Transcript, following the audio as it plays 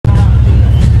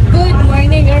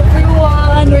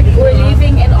we're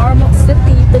leaving in Ormoc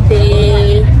City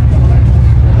today.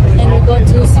 And we go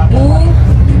to Cebu.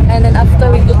 And then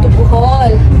after we go to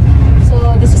Bohol. So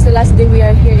this is the last day we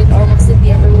are here in Ormoc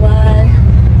City, everyone.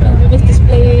 And we miss this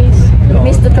place. We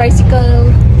miss the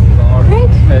tricycle.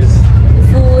 Right? The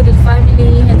food and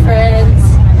family and friends.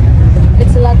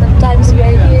 It's a lot of times we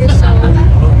are here, so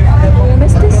we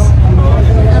miss this.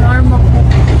 And Ormoc.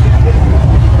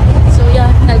 So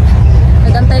yeah,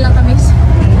 nagantay lang kami.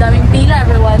 Daming pila,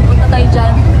 everyone. Punta tayo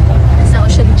dyan sa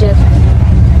Ocean Jet.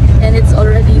 And it's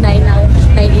already 9 now.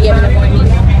 9 AM in the morning.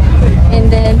 And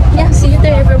then, yeah, see you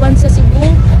there, everyone, sa Cebu.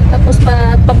 Tapos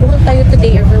pabuhol tayo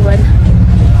today, everyone.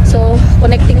 So,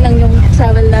 connecting lang yung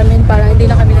travel namin para hindi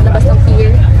na kami nalabas ng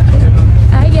pier.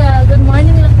 Yeah, good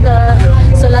morning, Lakda.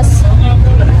 So,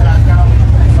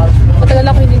 matagal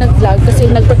ako hindi nag-vlog kasi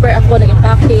nag-prepare ako,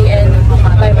 nag-impake and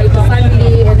bye-bye to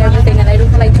family and everything, and I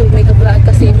don't like to make a vlog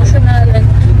kasi emotional and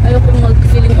ayoko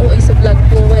mag-feeling OA sa vlog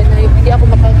ko and hindi ako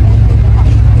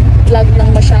makag-vlog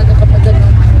lang masyado kapag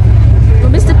gano'n.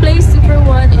 We miss the place,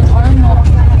 everyone, in Ormoc.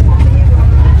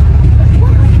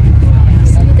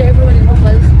 See you there, everyone, in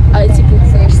Bohol. In Cebu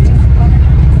first.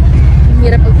 Ang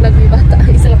hirap mag-vlog, may bata.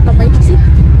 Isa lang kamay kasi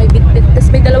may bit-bit.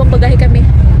 Tapos may dalawang bagahe kami.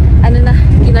 Ano na,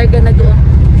 kinarga na doon.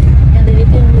 And then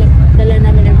ito yung dala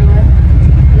namin, everyone.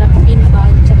 Lapin bag,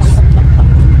 tsaka isang backpack.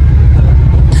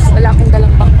 Wala akong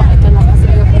dalang backpack. Ito lang kasi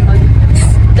ayoko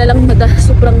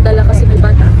sobrang dala kasi may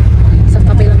bata. Isang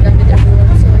kamay lang gamit,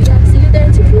 everyone. So yeah, see you there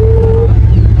in Cebu.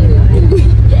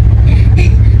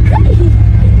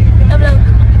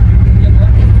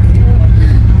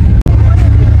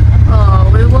 Oh,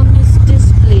 we will miss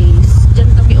this place. Diyan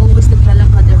kami always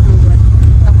naglalakad, everyone.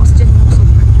 Tapos dyan yung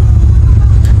super cute.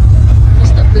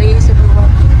 Miss the place,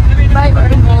 everyone. Bye,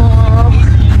 Ormoc.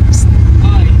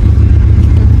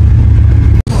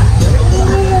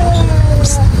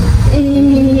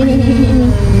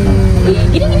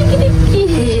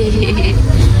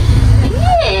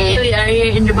 We are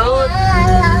here in the boat.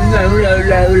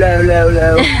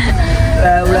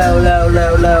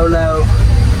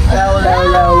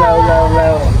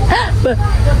 Low.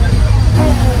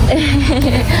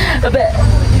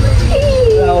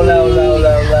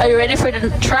 Are you ready for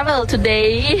the travel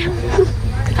today?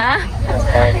 Huh?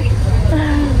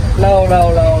 No.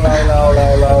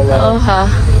 Oh, huh.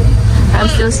 I'm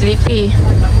still sleepy.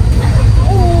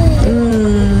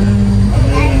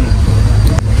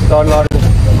 Don't worry.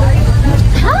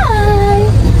 Hi!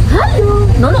 Hello!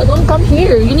 No, don't come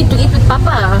here. You need to eat with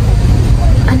Papa.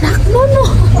 Anak, no.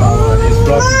 This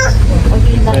vlog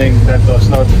Okay, thing that does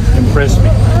not impress me.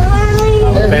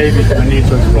 I'm a baby, I need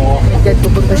to explore. Dad,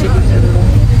 pupunta siya dito.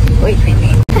 Wait.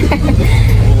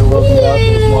 You're working out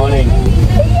this morning.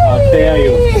 How dare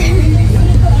you?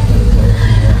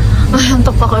 Ay,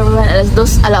 antok pa ko, everyone.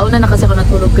 Alauna na kasi ako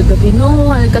natulog kagabi.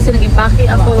 No, kasi nag-impake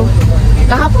ako.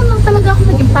 Kahapon lang talaga ako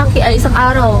nag-impake. Ay, isang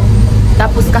araw.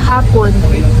 Tapos kahapon.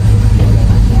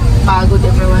 Pagod,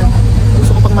 everyone.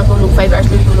 Gusto ko pang matulog. 5 hours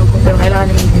din tulog ko. Pero kailangan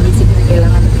namin bilisip na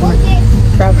kailangan natin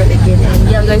mag-travel again. And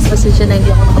yeah, guys, pasensya na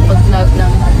hindi ako nakapag-vlog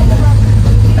ng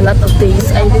a lot of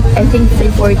days. I think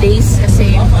 3-4 days.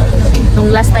 Kasi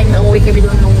nung last time na umuwi kami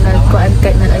doon nung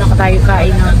tayo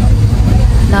kain ng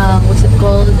what's it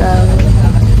called?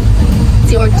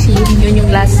 Si Orchin. Yun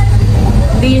yung last.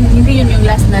 Hindi yun yung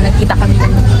last na nakita kami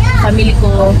ng family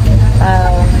ko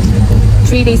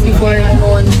 3 days before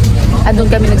noon. Andun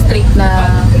kami nag-straight na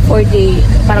 4-day,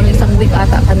 parang isang week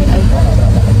ata kami ay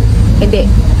hindi,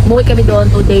 umuwi kami doon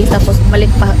 2 days tapos bumalik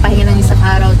pahinga ng isang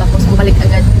araw tapos bumalik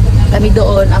agad kami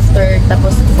doon after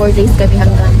tapos 4 days kami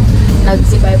hanggang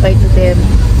nag-bye-bye to them.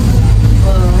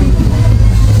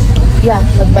 Yeah,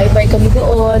 nag-bye-bye kami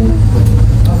doon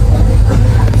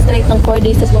straight ng 4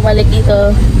 days tapos bumalik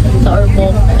dito sa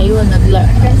Ormoc. Ayun,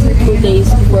 2 days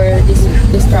before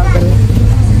this travel.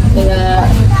 Kaya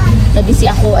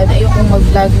na-busy ako at ayokong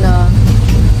mag-vlog na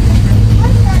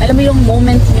alam mo yung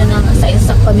moment nyo na sa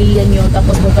isang pamilya nyo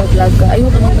tapos mag-vlog ka.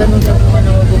 Ayoko nang ganun sa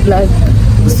mag-vlog.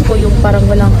 Gusto ko yung parang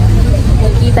walang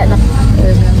nakikita na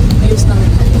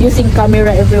using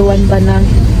camera, everyone ba na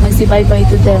magsi-bye-bye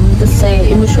to them kasi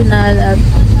emotional at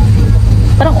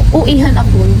parang uihan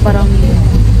ako yung parang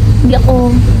hindi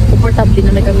ako comfortable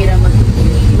na may camera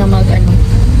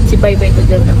si bye-bye to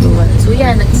them, everyone. So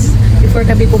yeah, before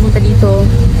kami pumunta dito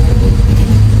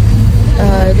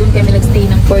doon kami nagstay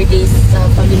ng 4 days sa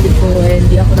family ko and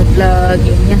hindi ako nag-vlog,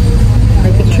 yun nga,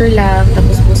 may picture lang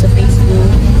tapos po sa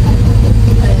Facebook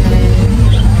and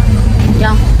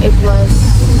yeah, it was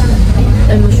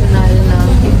emotional na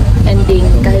ending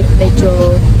kahit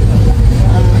medyo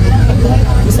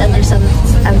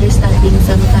misunderstanding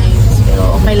sometimes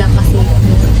pero okay lang kasi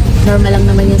normal lang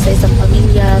naman yun sa isang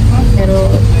pamilya.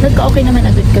 Pero nagka-okay naman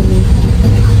agad kami.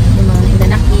 Yung mga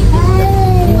hinanakit,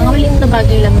 yung mga maliit na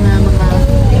bagay lang na mga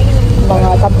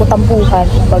tampu-tampuhan.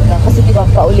 Kasi diba,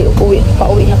 pauwi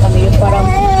na kami. Yung parang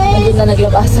nandun na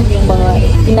naglabasan yung mga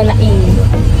hinanain.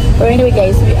 But anyway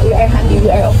guys, we are happy,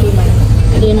 we are okay man.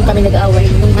 Hindi naman kami nag-away,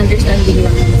 yung understanding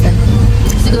lang naman.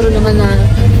 Siguro naman na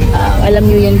alam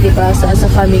nyo yan, diba, sa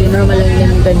family, normal lang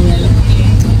yan, ganyan.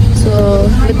 So,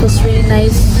 it was really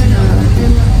nice.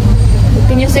 What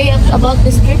can you say about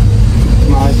this trip?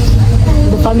 Nice.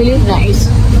 The family is nice.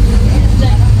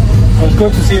 It was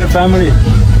good to see the family.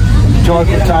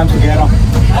 Joyful times together.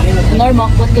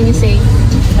 Ormoc, what can you say?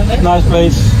 Nice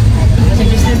place.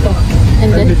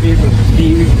 And then, Friendly people.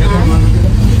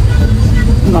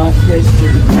 Nice place.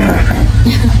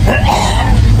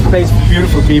 Place with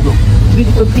beautiful people.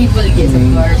 beautiful people, yes, of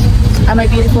course. Am I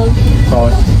beautiful? Of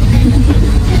course.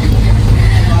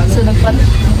 So,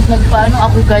 nagpaano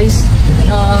ako guys,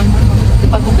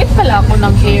 nagpagupit pala ako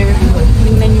ng hair.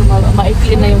 Tingnan nyo,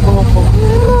 maikli na yung buhok ko.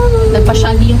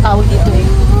 Nagpa-shaggy yung tao dito eh.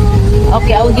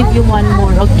 Okay, I'll give you one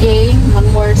more, okay? One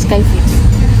more Skyflix.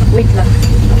 Wait lang.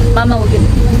 Mama, will give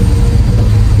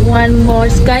one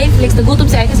more Skyflix. Nagutom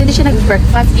siya kasi hindi siya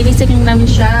nag-breakfast. Ginising namin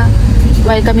siya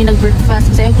while kami nag-breakfast.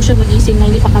 Kasi ayaw ko siya magising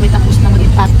na hindi pa kami tapos na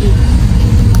mag-impacking.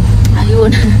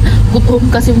 Ayun. Gutom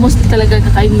kasi mostly talaga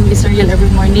kakainin ni cereal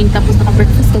every morning. Tapos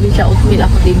naka-breakfast kami siya. Oatmeal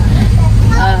ako din.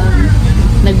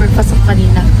 Nag-breakfast ako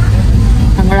kanina.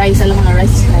 Ang rice, alam mo na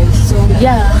rice. So,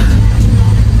 yeah.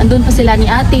 Andun pa sila ni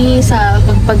ate sa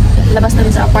paglabas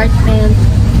namin sa apartment.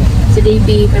 Si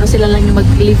Davey, pero sila lang yung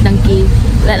mag-leave ng key.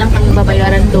 Wala lang kami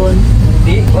babayaran doon.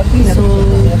 So,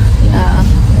 yeah.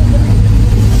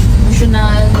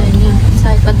 Emotional. Yan.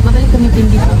 Pag babalik kami din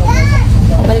dito.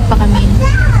 Babalik pa kami.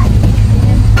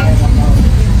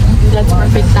 That's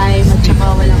perfect time. At saka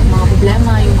walang mga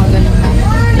problema. Yung mga ganun na.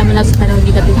 Alam mo na sa panahon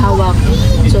hindi natin hawak.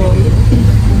 So,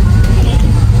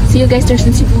 see you guys there's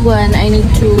in Cebu. I need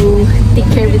to take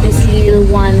care of this little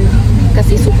one.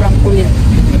 Kasi sobrang kulit.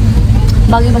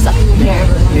 Bagay ba sa akin yung hair?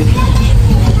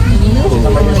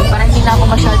 Parang hindi na ako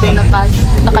masyado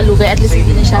nakalugay. At least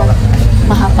hindi na siya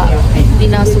mahaba.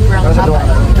 Hindi na sobrang haba.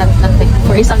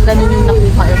 For isang ganun yung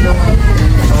nakuha everyone.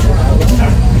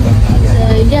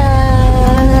 So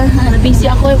yeah. Busy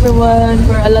ako everyone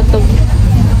for a lot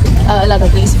of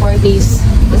days, 4 days.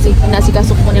 Kasi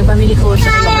nasikasok ko na yung family ko.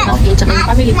 Tsaka yung anak tsaka yung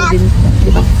family ko din.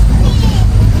 Diba?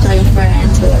 Tsaka yung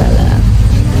friends.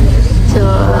 So,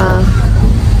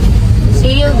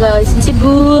 see you guys in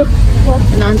Cebu.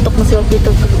 Naantok na sila dito.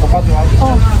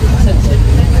 Oh.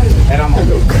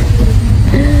 Tulog.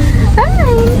 Hi!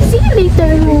 See you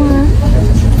later, mga.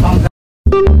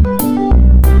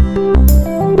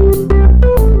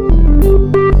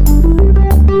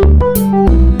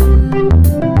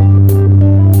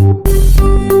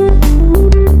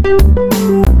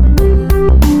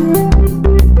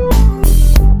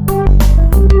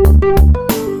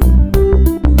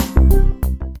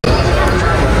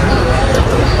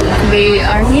 We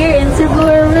are here in Cebu,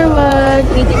 everyone,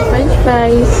 eating French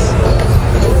fries.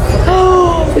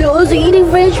 Oh, we're also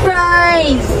eating French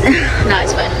fries. No,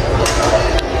 it's fine.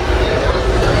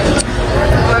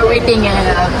 We're waiting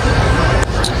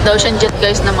the ocean jet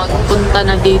guys na magpunta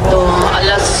na dito.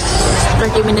 Alas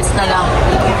 30 minutes na lang.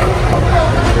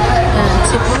 Yan,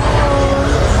 Cebu.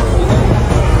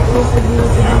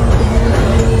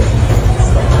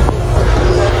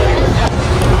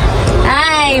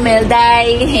 Hi, Melday.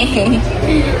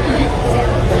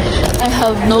 I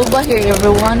have Nova here,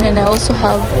 everyone, and I also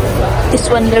have this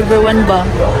one, everyone ba?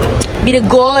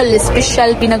 Binagol,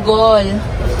 special binagol.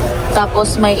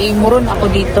 Tapos may imuron ako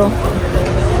dito.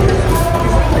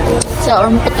 Sa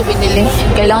Ormoc ko binili.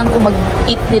 Kailangan ko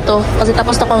mag-eat nito kasi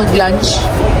tapos na ako mag-lunch.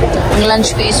 Ang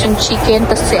lunch ko is yung chicken,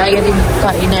 tapos si Aya din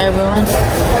kain na everyone.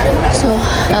 So,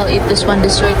 I'll eat this one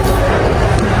dessert.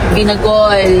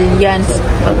 Binagol. Yan.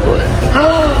 Binagol.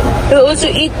 I also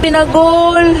eat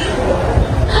binagol.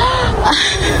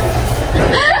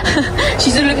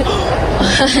 She's like,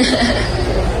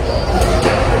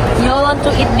 you want to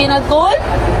eat binagol?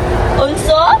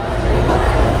 Also?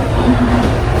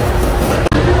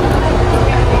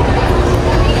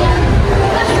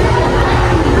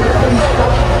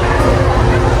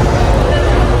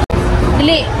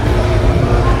 Dili.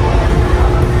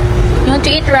 You want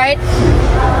to eat, right?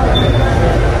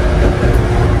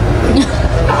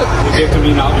 You give to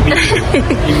me now.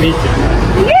 You meet it.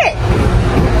 Yeah.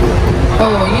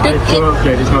 Oh, you don't eat.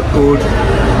 Chocolate is not good.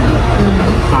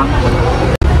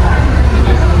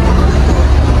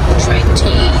 Try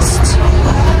taste.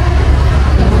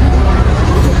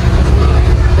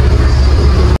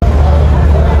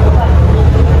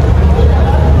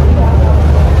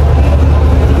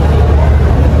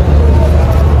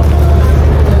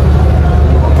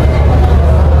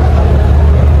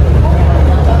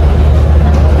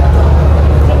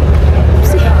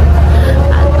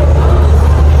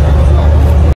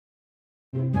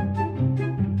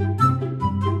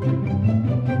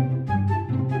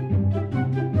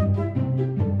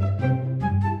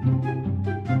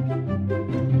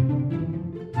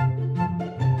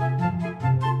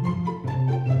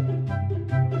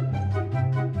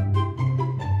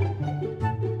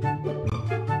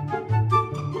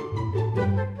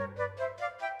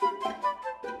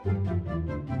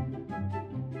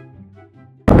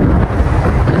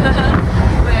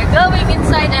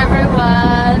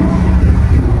 everyone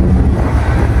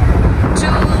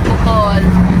to Bohol.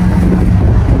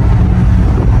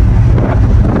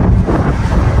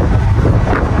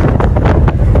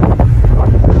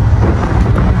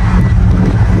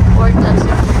 Port of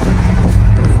Cebu.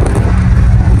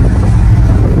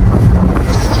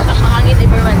 Nakahangin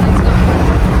everyone. Let's go.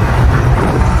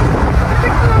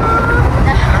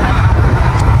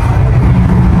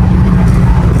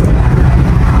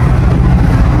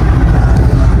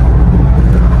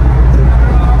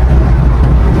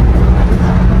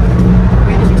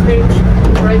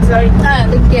 Right side.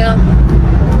 Thank you.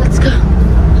 Let's go.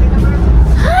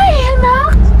 Hi,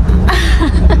 anak.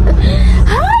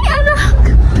 Hi,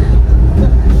 anak.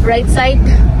 Right side.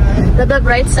 The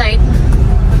right side. Oh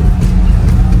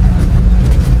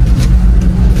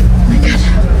my God.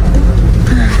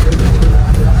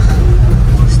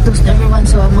 Those everyone.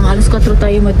 So, mga alas 4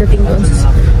 tayo magdating doon sa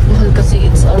Bohol kasi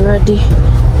it's already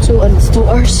 2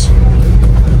 hours.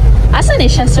 Asan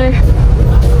siya, sir?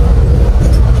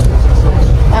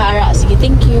 Sige,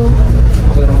 thank you.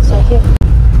 So, here.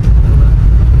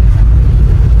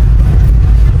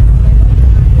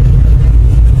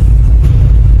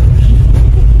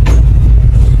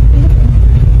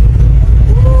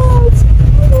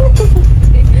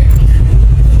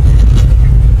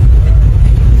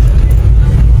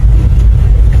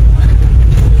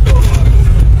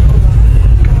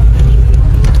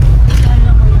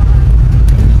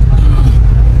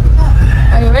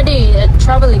 Are you ready to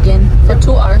travel again for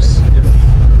 2 hours?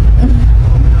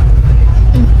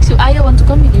 So I want to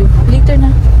come with you later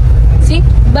na. See?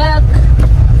 Back.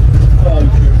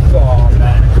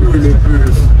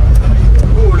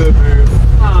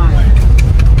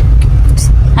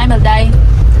 Hi, Malday.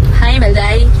 Hi,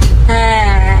 Malday.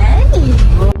 Hi.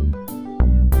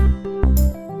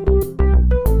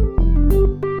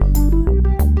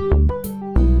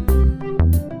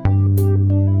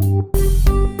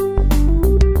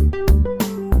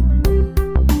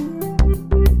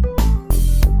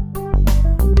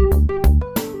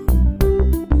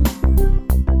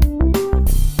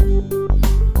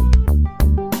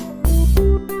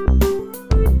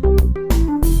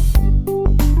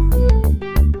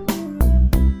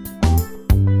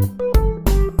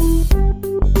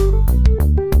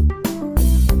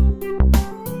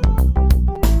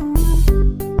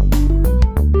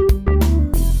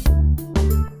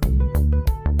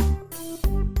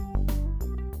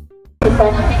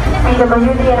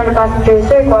 PWD and other passengers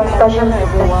require special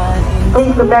assistance.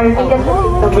 Please prepare your tickets.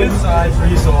 Cliffside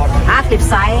Resort.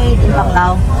 Cliffside,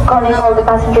 Banglaw. Calling all the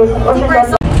passengers.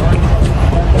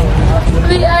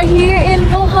 We are here in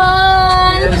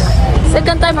Bohol.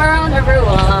 Second time around,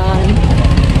 everyone.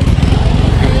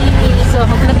 So,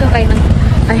 maghanap na kayo ng...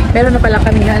 Ay, meron na pala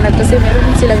kami nahanap kasi meron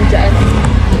din silang dyan.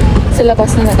 Sa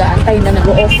labas na nag-aantay na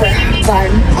nag-o-offer van.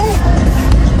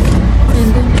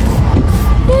 And then...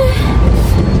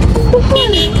 Bohol. A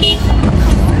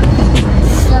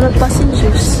lot of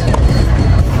passengers.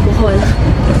 Bohol.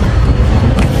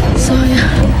 So yeah,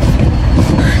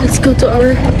 let's go to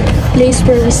our place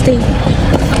where we stay.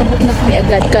 Kabot na kami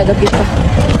agad kagabi pa.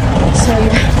 So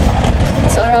yeah,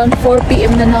 it's around 4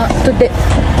 p.m. na today.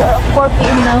 4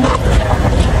 p.m. now.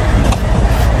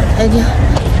 And yeah,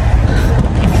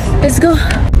 let's go.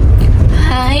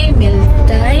 Hi,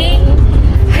 Milday.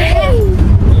 Hi.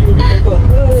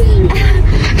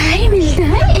 Hi,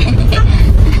 Milday.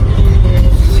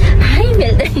 Hi,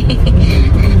 Milday.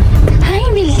 Hi,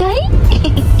 Milday.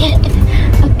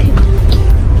 Okay.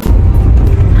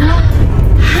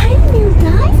 Hi,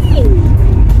 Milday.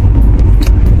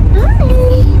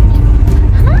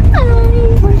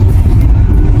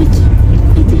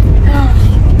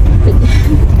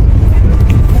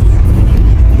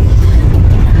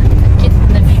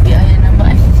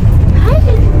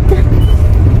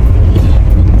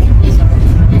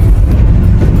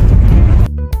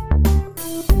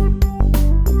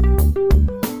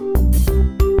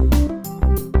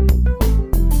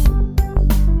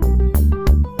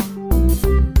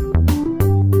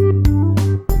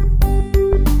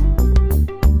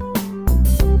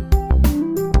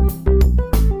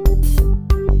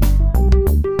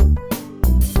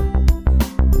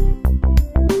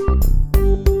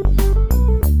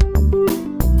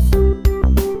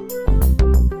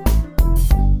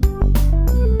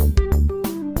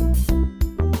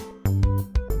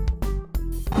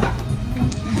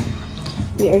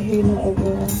 We are here now,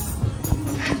 everyone.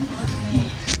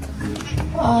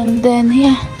 And then,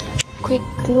 yeah, quick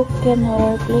look in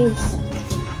our place.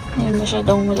 Ngayon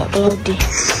masyadong wala cloudy.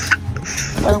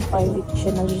 Parang private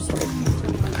siya na resort.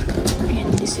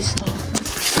 And this is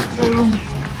the room.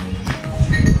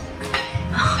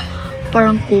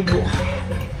 Parang kubo.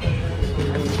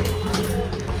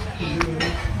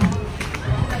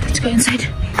 Let's go inside.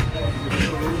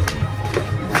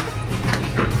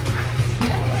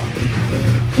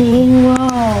 Oh,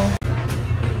 wow.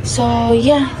 So,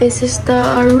 yeah, this is the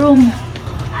room.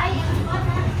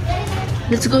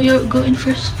 Let's go. Go in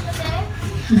first.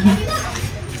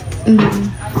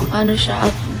 Ano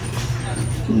siya?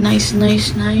 Nice.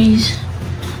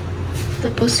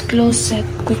 Tapos closet.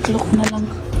 Quick look na lang.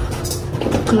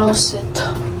 Closet.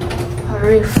 A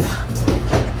roof.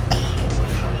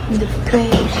 The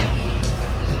bed.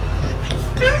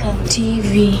 And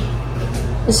TV.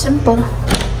 It's simple.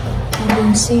 And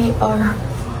then CR.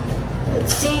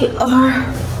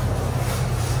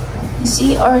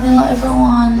 CR na lang,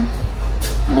 everyone.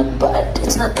 Not bad.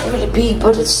 It's not really big,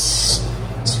 but it's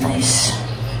nice.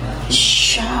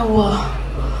 Shower.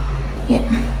 Yeah.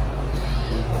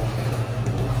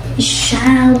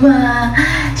 Shower.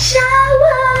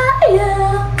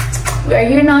 Yeah. We are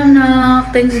here now.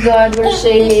 Thanks God, we're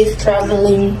safe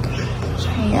traveling.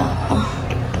 Yeah.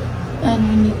 And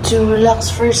we need to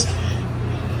relax first.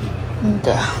 And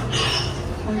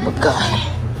ang bagay.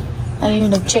 Ayun,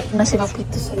 nag-check na si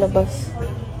Papito sa labas.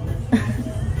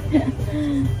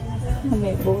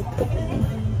 May boto.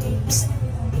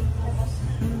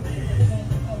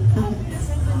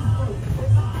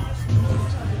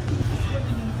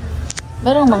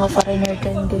 Merong mga foreigner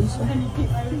kayo guys.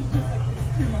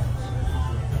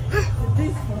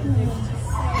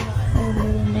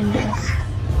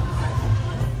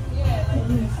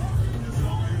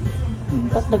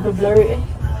 Ba't nag-blur eh?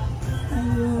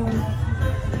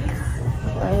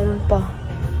 Ayun pa.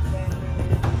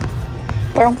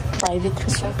 Parang private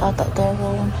resort ata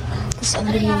tayo. Tapos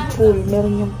andun yung pool.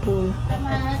 Meron yung pool.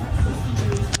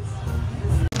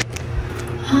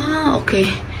 Ah, okay.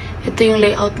 Ito yung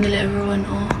layout nila, everyone.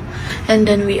 Oh. And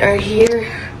then we are here.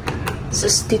 So,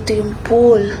 dito yung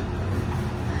pool.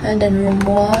 And then room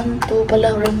 1, 2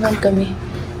 pala. Room 1 kami.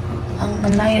 Ang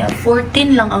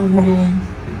 14 lang ang room.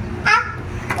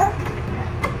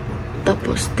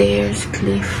 Tapos stairs,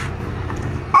 cliff.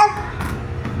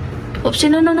 Oops,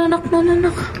 nananak.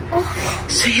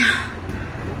 So, yeah.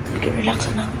 Okay, relax,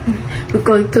 anak. We're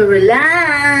going to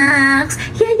relax.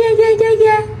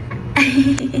 Yeah.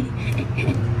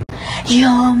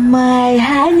 You're my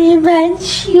honey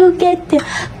bunch. You get the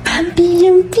pumpy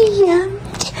yumpy.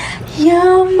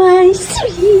 You're my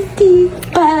sweetie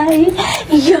pie.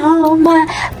 You're my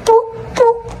pook.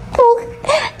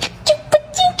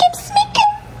 Keeps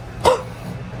making.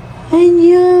 And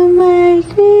you're my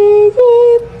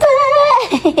sweetie pie.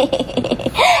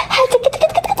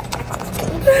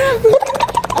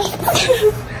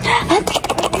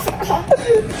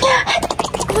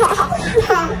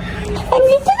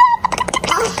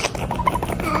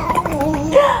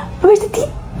 Where's the teeth?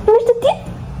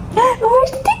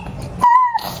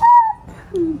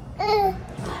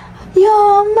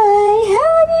 You're my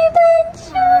honey bunch.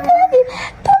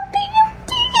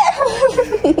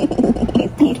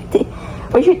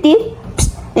 Where's your teeth?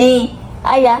 Hey,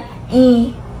 Aya.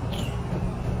 Yeah.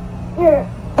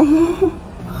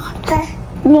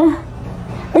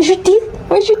 Where's your teeth?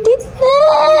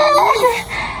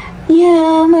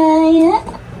 Yeah, Maya.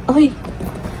 Oi.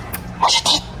 Where's your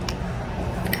teeth?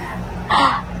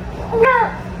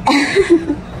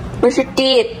 Where's your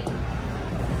teeth?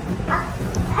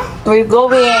 Where you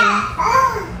going?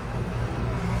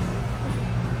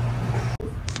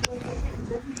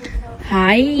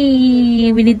 Hi.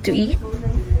 We need to eat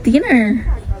dinner.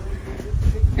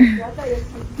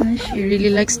 She really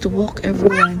likes to walk,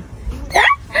 everyone.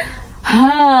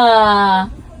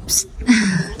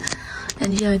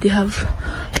 And yeah, they have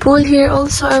pool here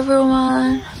also,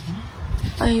 everyone.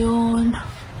 Ayun.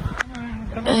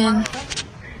 And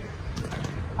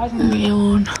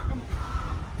ayun.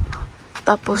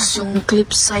 Tapos yung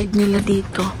cliff side nila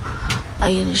dito.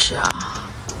 Ayun siya.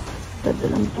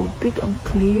 Dadalang tubig. Ang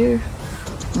clear.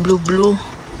 Blue.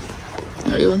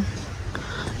 Ayun.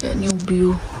 Yan yung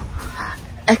view.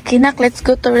 Kinak, let's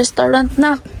go to restaurant,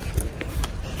 nak.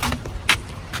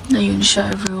 Ayun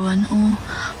siya, everyone. Oh,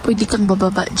 pwede kang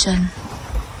bababa dyan.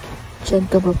 Dyan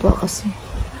ka baba kasi.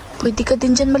 Pwede ka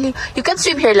din dyan mali. You can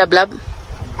swim here, lab.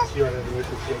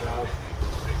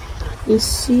 You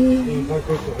see?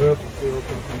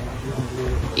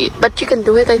 But you can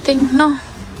do it, I think, no?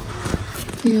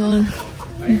 Yun.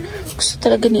 Gusto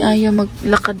talaga ni Aya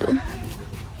maglakad doon.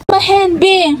 My hand, B!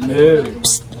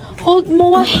 Psst. Hold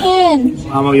my hand.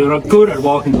 Mama, you're good at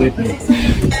walking with me.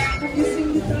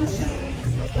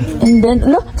 And then,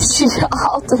 look, she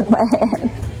out of my hand.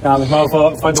 It's my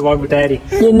fault. Fun to walk with Daddy.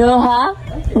 You know, huh?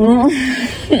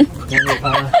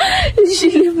 She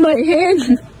left my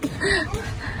hand.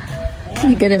 Oh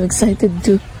my god, I'm excited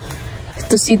to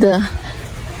see the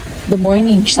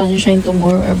morning sunshine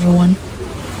tomorrow, everyone.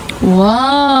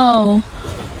 Wow!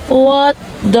 What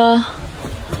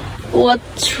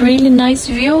really nice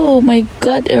view. Oh my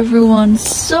god, everyone.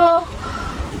 So,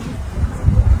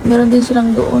 meron din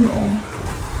silang doon, oh.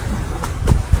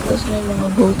 Tapos may mga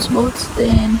boats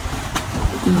din.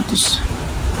 Tapos,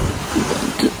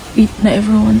 to eat na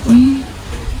everyone. Uy.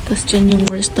 Tapos dyan yung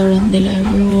restaurant nila,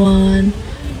 everyone.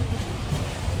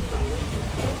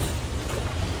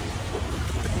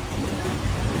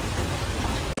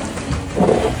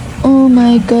 Oh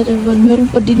my god, everyone. Meron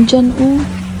pa din dyan, oh.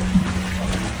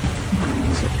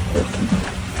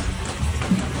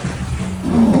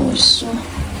 Oh, so.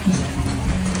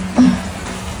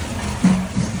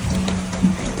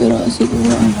 Pero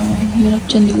siguro, hirap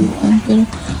dyan liguan. Pero,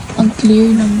 ang clear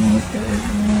ng water,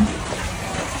 everyone.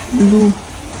 Blue.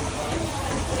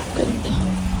 Ganda.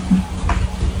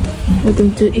 We're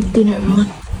going to eat dinner, everyone.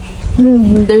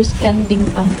 There's candy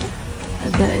pa.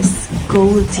 Guys,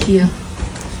 gold here.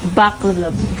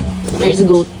 Baklava. There's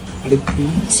goat.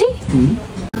 See?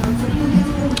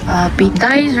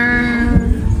 Appetizer.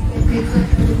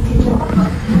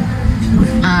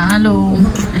 Hello.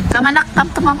 Come on, come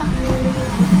to mama.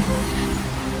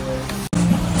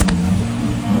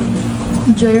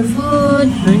 Enjoy your food.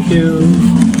 Thank you.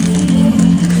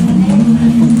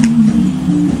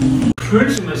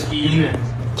 Pølsemaskine.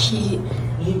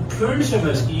 En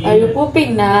pølsemaskine. Are you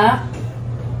pooping na?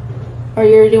 Or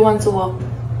you already want to walk?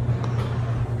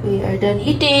 We are done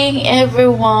eating,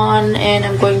 everyone, and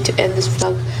I'm going to end this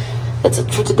vlog. That's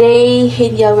it for today.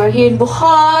 And yeah, we're here in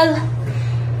Bohol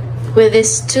with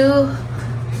these two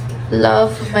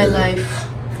love of my life.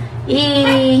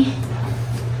 Yay!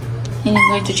 And I'm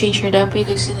going to change her diaper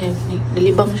kasi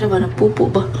nalibang siya ba? Napupo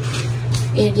ba?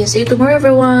 And yeah, see you tomorrow,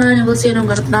 everyone. We'll see you nung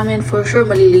ganap namin. For sure,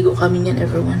 maliligo kami yan,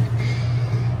 everyone.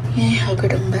 Yeah,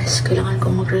 hagod ang best. Kailangan ko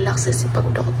mag-relax kasi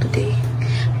pagod ako today.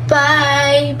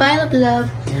 Bye! Bye,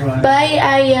 love. Bye,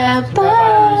 Aya.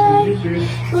 Bye!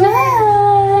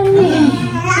 Bye!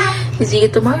 See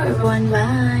you tomorrow, everyone.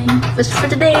 Bye! That's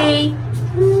for today.